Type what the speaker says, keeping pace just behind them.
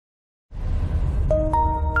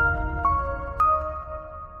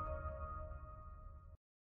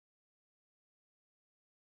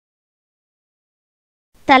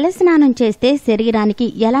తలస్నానం చేస్తే శరీరానికి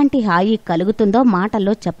ఎలాంటి హాయి కలుగుతుందో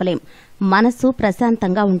మాటల్లో చెప్పలేం. మనసు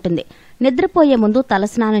ప్రశాంతంగా ఉంటుంది. నిద్రపోయే ముందు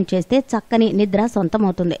తలస్నానం చేస్తే చక్కని నిద్ర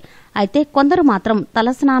సొంతమవుతుంది. అయితే కొందరు మాత్రం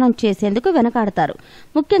తలస్నానం చేసేందుకు వెనకాడతారు.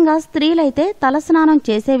 ముఖ్యంగా స్త్రీలైతే తలస్నానం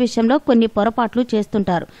చేసే విషయంలో కొన్ని పొరపాట్లు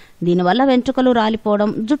చేస్తుంటారు. దీనివల్ల వెంట్రుకలు రాలిపోవడం,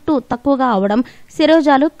 జుట్టు తక్కువగా అవడం,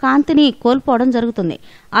 శిరోజాలు కాంతిని కోల్పోవడం జరుగుతుంది.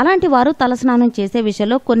 అలాంటి వారు తలస్నానం చేసే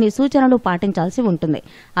విషయంలో కొన్ని సూచనలు పాటించాల్సి ఉంటుంది.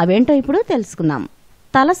 అవేంటో ఇప్పుడు తెలుసుకుందాం.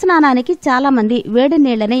 తలస్నానానికి చాలా మంది వేడి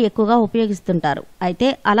నీళ్లనే ఎక్కువగా ఉపయోగిస్తుంటారు. అయితే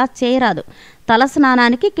అలా చేయరాదు.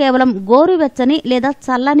 తలస్నానానికి కేవలం గోరువెచ్చని లేదా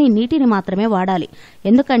చల్లని నీటిని మాత్రమే వాడాలి.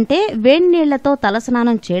 ఎందుకంటే వేడి నీళ్లతో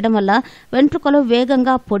తలస్నానం చేయడం వల్ల వెంట్రుకలు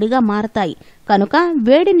వేగంగా పొడిగా మారతాయి. కనుక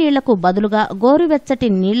వేడి నీళ్లకు బదులుగా గోరువెచ్చటి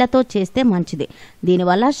నీళ్లతో చేస్తే మంచిది.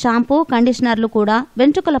 దీనివల్ల షాంపూ, కండిషనర్లు కూడా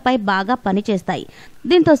వెంట్రుకలపై బాగా పనిచేస్తాయి.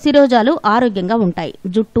 దీంతో శిరోజాలు ఆరోగ్యంగా ఉంటాయి.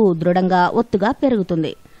 జుట్టు దృఢంగా ఒత్తుగా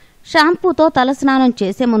పెరుగుతుంది. షాంపూతో తలస్నానం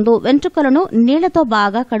చేసే ముందు వెంట్రుకలను నీళ్లతో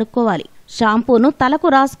బాగా కడుక్కోవాలి. షాంపూను తలకు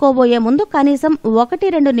రాసుకోబోయే ముందు కనీసం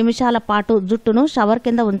 1-2 నిమిషాల పాటు జుట్టును షవర్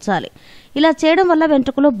కింద ఉంచాలి. ఇలా చేయడం వల్ల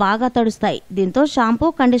వెంట్రుకలు బాగా తడుస్తాయి. దీంతో షాంపూ,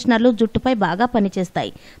 కండిషనర్లు జుట్టుపై బాగా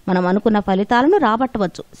పనిచేస్తాయి. మనం అనుకున్న ఫలితాలను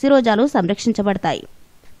రాబట్టవచ్చు. శిరోజాలు సంరక్షించబడతాయి.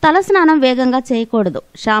 తలస్నానం వేగంగా చేయకూడదు.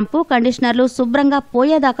 షాంపూ, కండిషనర్లు శుభ్రంగా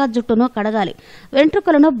పోయేదాకా జుట్టును కడగాలి.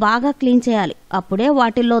 వెంట్రుకలను బాగా క్లీన్ చేయాలి. అప్పుడే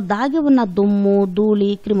వాటిల్లో దాగి ఉన్న దుమ్ము, ధూళి,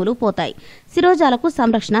 క్రిములు పోతాయి. శిరోజాలకు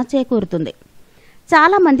సంరక్షణ చేకూరుతుంది.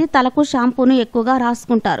 చాలా మంది తలకు షాంపూను ఎక్కువగా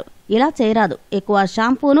రాసుకుంటారు. ఇలా చేయరాదు. ఎక్కువ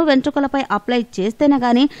షాంపూను వెంట్రుకలపై అప్లై చేస్తేనే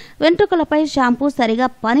గానీ వెంట్రుకలపై షాంపూ సరిగా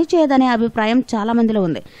పనిచేయదనే అభిప్రాయం చాలా మందిలో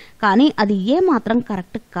ఉంది. కానీ అది ఏమాత్రం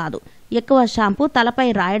కరెక్ట్ కాదు. ఎక్కువ షాంపూ తలపై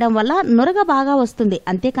రాయడం వల్ల నురగ బాగా వస్తుంది.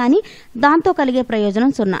 అంతేకాని దాంతో కలిగే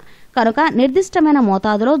ప్రయోజనం సున్నా. కనుక నిర్దిష్టమైన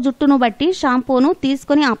మోతాదులో జుట్టును బట్టి షాంపూను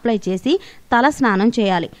తీసుకుని అప్లై చేసి తల స్నానం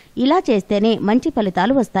చేయాలి. ఇలా చేస్తేనే మంచి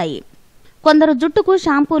ఫలితాలు వస్తాయి. కొందరు జుట్టుకు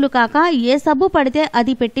షాంపూలు కాక ఏ సబ్బు పడితే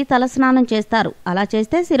అది పెట్టి తలస్నానం చేస్తారు. అలా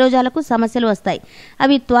చేస్తే శిరోజాలకు సమస్యలు వస్తాయి.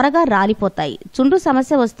 అవి త్వరగా రాలిపోతాయి. చుండ్రు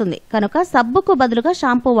సమస్య వస్తుంది. కనుక సబ్బుకు బదులుగా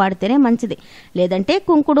షాంపూ వాడితేనే మంచిది. లేదంటే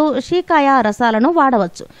కుంకుడు, షీకాయ రసాలను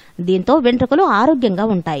వాడవచ్చు. దీంతో వెంట్రుకలు ఆరోగ్యంగా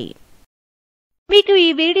ఉంటాయి. మీకు ఈ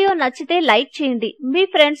వీడియో నచ్చితే లైక్ చేయండి. మీ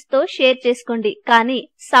ఫ్రెండ్స్ తో షేర్ చేసుకోండి. కానీ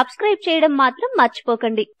సబ్స్క్రైబ్ చేయడం మాత్రం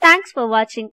మర్చిపోకండి. Thanks for watching.